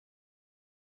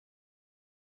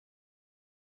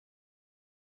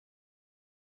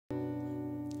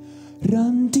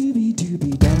Rum dooby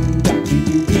dooby dum dum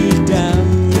dooby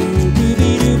dum dooby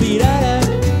dooby da da.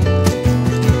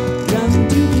 Rum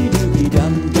dooby dooby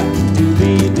dum dum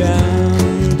dooby dum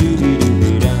dooby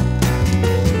dooby dum.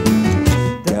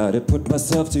 Gotta put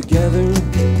myself together,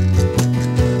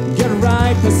 gotta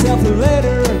write myself a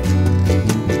letter.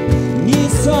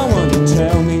 Need someone to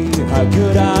tell me how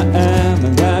good I am,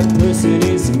 and that person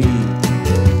is me.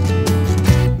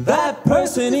 That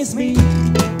person is me.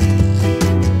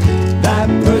 That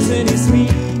person is me.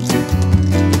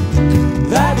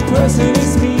 That person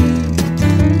is me.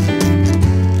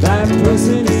 That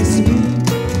person is me.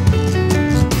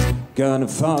 Got no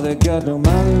father, got no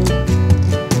mother,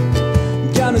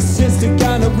 got no sister,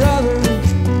 got no brother.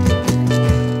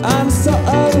 I'm so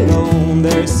alone,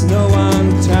 there's no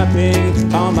one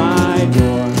tapping on my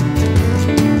door.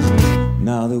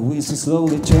 Now the wheels are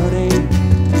slowly turning,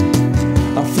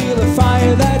 I feel a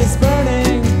fire that is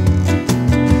burning.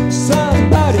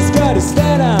 Somebody's gotta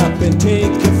stand up and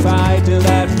take the fight, and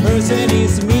that person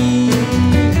is me.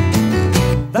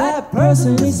 That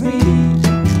person is me.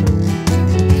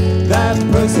 That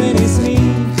person is me.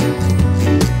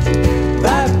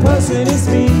 That person is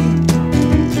me.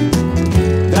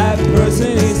 That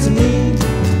person is me.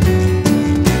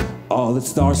 All the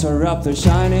stars are up, they're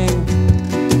shining.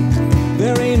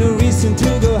 There ain't no reason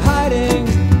to go hiding.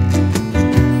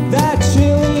 That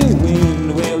chilly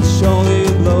wind will surely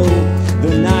blow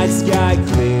the night sky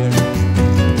clear.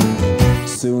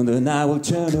 Soon the night will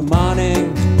turn to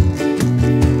morning.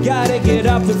 Gotta get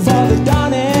up before the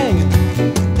dawning.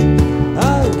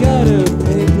 I've got a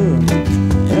paper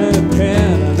and a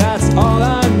pen, and that's all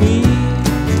I need.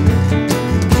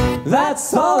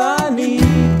 That's all I need.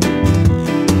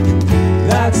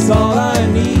 That's all I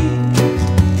need.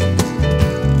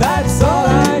 That's all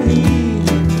I need.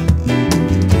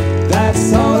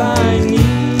 That's all I need.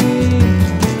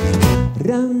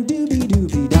 Rum dooby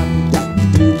dooby dum dum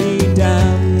dooby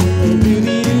dum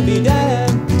dooby dooby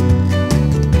dum.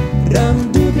 Rum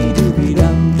dooby dooby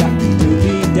dum dum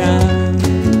dooby dum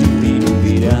dooby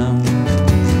dooby dum.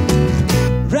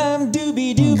 Rum dooby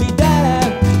dooby da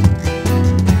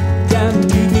dum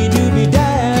dooby dooby da.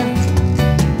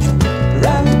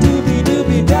 Rum dooby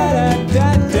dooby da da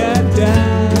da da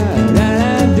da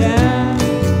da.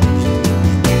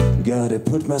 Gotta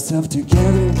put myself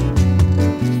together,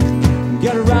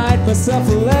 gotta write myself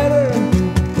a letter.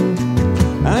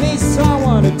 I need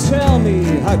someone to tell me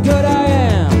how good I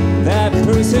am. That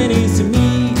person is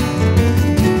me.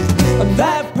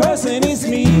 That person is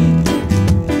me.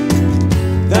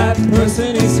 That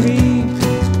person is me.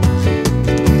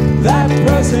 That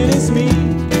person is me.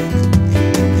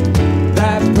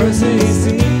 That person is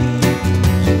me.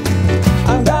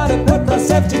 I'm gonna put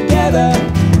myself together.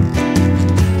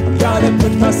 I'm gonna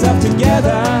put myself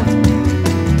together.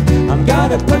 I'm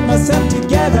gonna put myself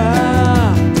together.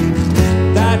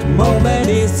 That moment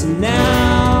is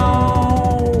now.